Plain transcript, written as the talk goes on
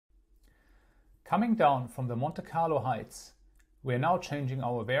Coming down from the Monte Carlo heights, we are now changing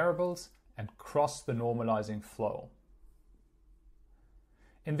our variables and cross the normalizing flow.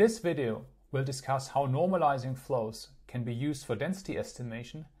 In this video, we'll discuss how normalizing flows can be used for density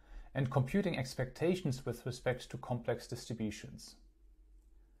estimation and computing expectations with respect to complex distributions.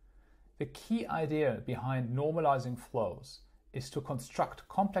 The key idea behind normalizing flows is to construct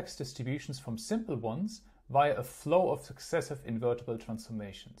complex distributions from simple ones via a flow of successive invertible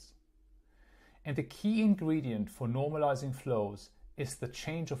transformations. And the key ingredient for normalizing flows is the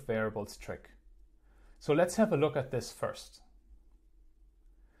change of variables trick. So let's have a look at this first.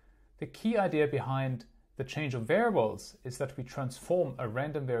 The key idea behind the change of variables is that we transform a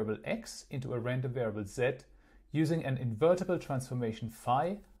random variable x into a random variable z using an invertible transformation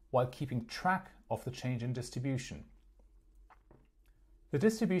phi while keeping track of the change in distribution. The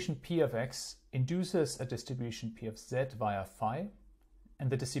distribution p of x induces a distribution p of z via phi, and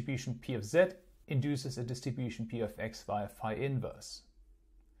the distribution p of z induces a distribution p of x via phi inverse.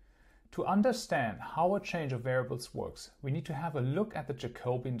 To understand how a change of variables works, we need to have a look at the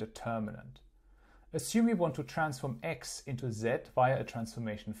Jacobian determinant. Assume we want to transform x into z via a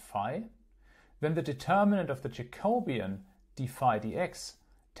transformation phi, then the determinant of the Jacobian d phi dx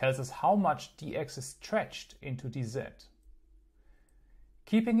tells us how much dx is stretched into dz.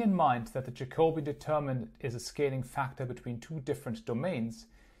 Keeping in mind that the Jacobian determinant is a scaling factor between two different domains,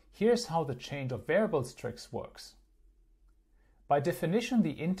 here's how the change of variables tricks works. By definition,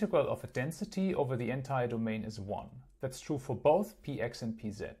 the integral of a density over the entire domain is 1. That's true for both px and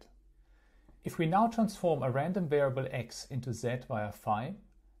pz. If we now transform a random variable x into z via phi,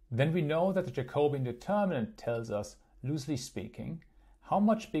 then we know that the Jacobian determinant tells us, loosely speaking, how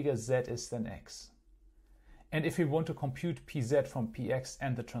much bigger z is than x. And if we want to compute pz from px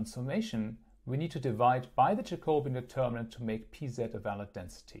and the transformation, we need to divide by the Jacobian determinant to make pz a valid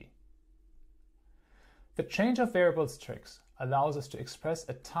density. The change of variables tricks allows us to express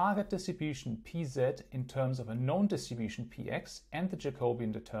a target distribution pz in terms of a known distribution px and the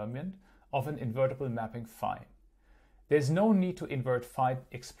Jacobian determinant of an invertible mapping phi. There's no need to invert phi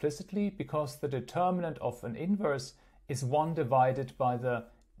explicitly because the determinant of an inverse is 1 divided by the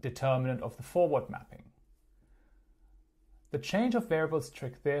determinant of the forward mapping. The change of variables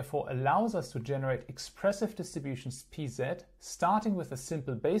trick therefore allows us to generate expressive distributions pz starting with a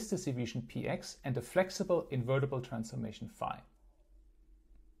simple base distribution px and a flexible invertible transformation phi.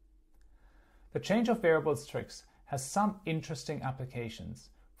 The change of variables tricks has some interesting applications.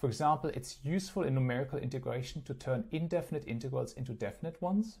 For example, it's useful in numerical integration to turn indefinite integrals into definite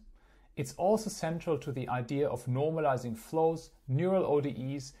ones. It's also central to the idea of normalizing flows, neural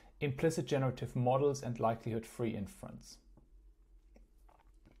ODEs, implicit generative models, and likelihood-free inference.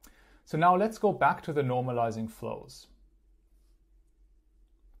 So now let's go back to the normalizing flows.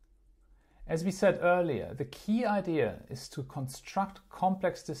 As we said earlier, the key idea is to construct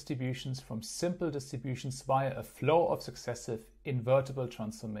complex distributions from simple distributions via a flow of successive invertible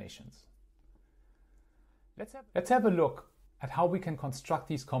transformations. Let's have a look at how we can construct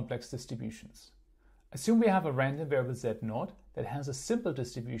these complex distributions. Assume we have a random variable z0 that has a simple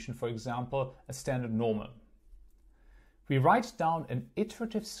distribution, for example, a standard normal. We write down an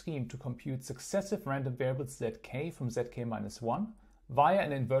iterative scheme to compute successive random variables zk from zk minus 1 via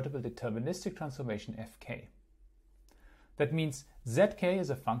an invertible deterministic transformation fk. That means zk is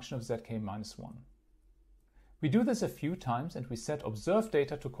a function of zk minus 1. We do this a few times and we set observed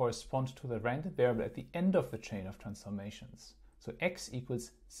data to correspond to the random variable at the end of the chain of transformations. So x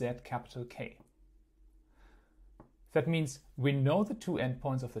equals z capital K. That means we know the two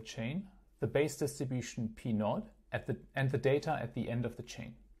endpoints of the chain, the base distribution p0 and the data at the end of the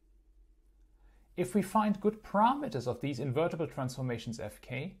chain. If we find good parameters of these invertible transformations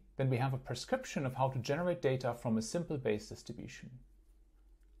fk, then we have a prescription of how to generate data from a simple base distribution.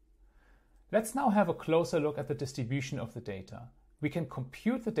 Let's now have a closer look at the distribution of the data. We can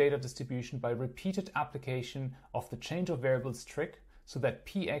compute the data distribution by repeated application of the change of variables trick so that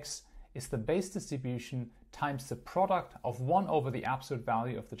px is the base distribution times the product of 1 over the absolute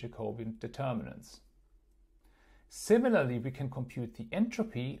value of the Jacobian determinants. Similarly, we can compute the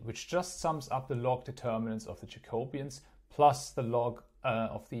entropy, which just sums up the log determinants of the Jacobians plus the log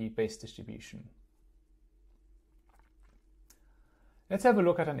of the base distribution. Let's have a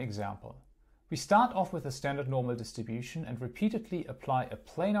look at an example. We start off with a standard normal distribution and repeatedly apply a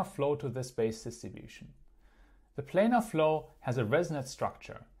planar flow to this base distribution. The planar flow has a resonant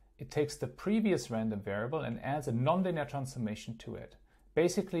structure. It takes the previous random variable and adds a nonlinear transformation to it.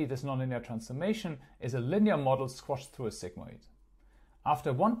 Basically, this nonlinear transformation is a linear model squashed through a sigmoid.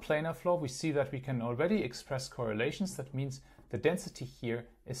 After one planar flow, we see that we can already express correlations. That means the density here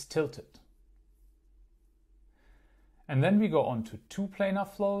is tilted. And then we go on to 2 planar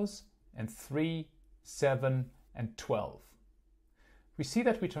flows and 3, 7, and 12. We see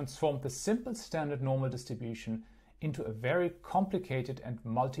that we transformed the simple standard normal distribution into a very complicated and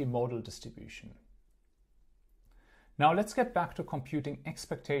multimodal distribution. Now let's get back to computing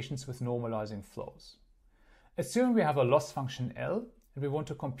expectations with normalizing flows. Assume we have a loss function L and we want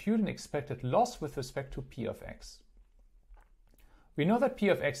to compute an expected loss with respect to P of x. We know that P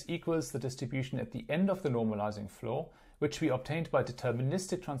of x equals the distribution at the end of the normalizing flow, which we obtained by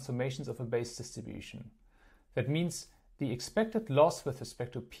deterministic transformations of a base distribution. That means the expected loss with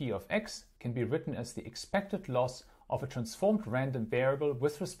respect to P of x can be written as the expected loss of a transformed random variable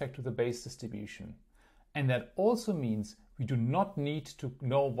with respect to the base distribution. And that also means we do not need to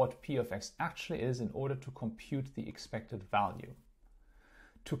know what P of x actually is in order to compute the expected value.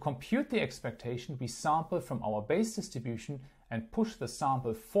 To compute the expectation, we sample from our base distribution and push the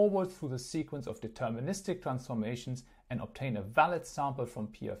sample forward through the sequence of deterministic transformations and obtain a valid sample from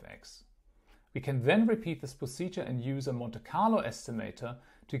P of x. We can then repeat this procedure and use a Monte Carlo estimator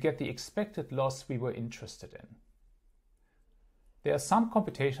to get the expected loss we were interested in. There are some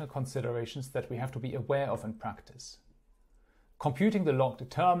computational considerations that we have to be aware of in practice. Computing the log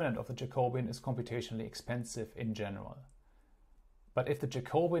determinant of the Jacobian is computationally expensive in general. But if the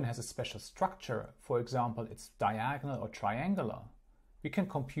Jacobian has a special structure, for example it's diagonal or triangular, we can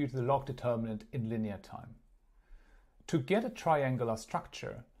compute the log determinant in linear time. To get a triangular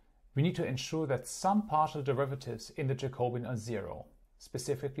structure, we need to ensure that some partial derivatives in the Jacobian are zero,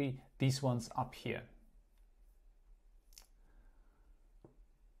 specifically these ones up here.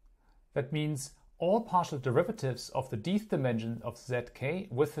 That means all partial derivatives of the dth dimension of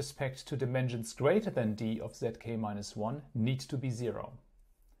zk with respect to dimensions greater than d of zk minus 1 need to be zero.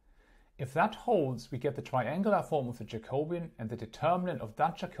 If that holds, we get the triangular form of the Jacobian, and the determinant of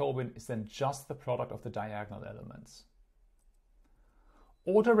that Jacobian is then just the product of the diagonal elements.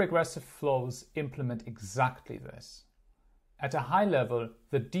 Autoregressive flows implement exactly this. At a high level,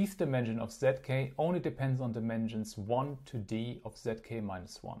 the dth dimension of zk only depends on dimensions 1 to d of zk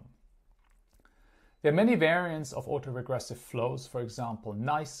minus 1. There are many variants of autoregressive flows, for example,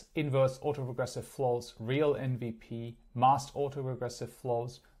 nice inverse autoregressive flows, real NVP, masked autoregressive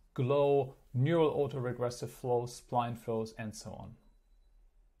flows, glow, neural autoregressive flows, spline flows, and so on.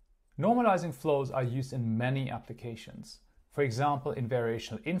 Normalizing flows are used in many applications, for example in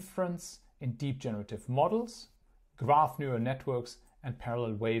variational inference, in deep generative models, graph neural networks, and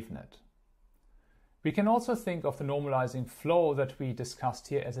parallel wavenet. We can also think of the normalizing flow that we discussed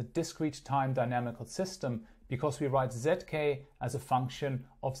here as a discrete time dynamical system because we write zk as a function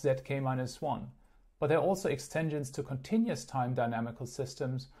of zk minus 1. But there are also extensions to continuous time dynamical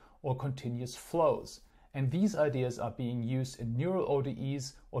systems or continuous flows, and these ideas are being used in neural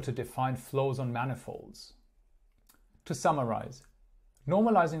ODEs or to define flows on manifolds. To summarize,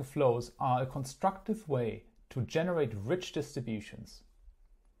 normalizing flows are a constructive way to generate rich distributions.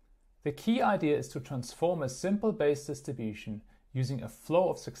 The key idea is to transform a simple base distribution using a flow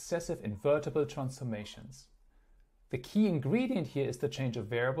of successive invertible transformations. The key ingredient here is the change of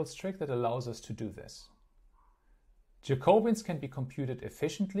variables trick that allows us to do this. Jacobians can be computed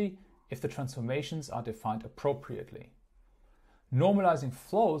efficiently if the transformations are defined appropriately. Normalizing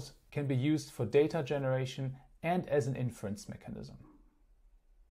flows can be used for data generation and as an inference mechanism.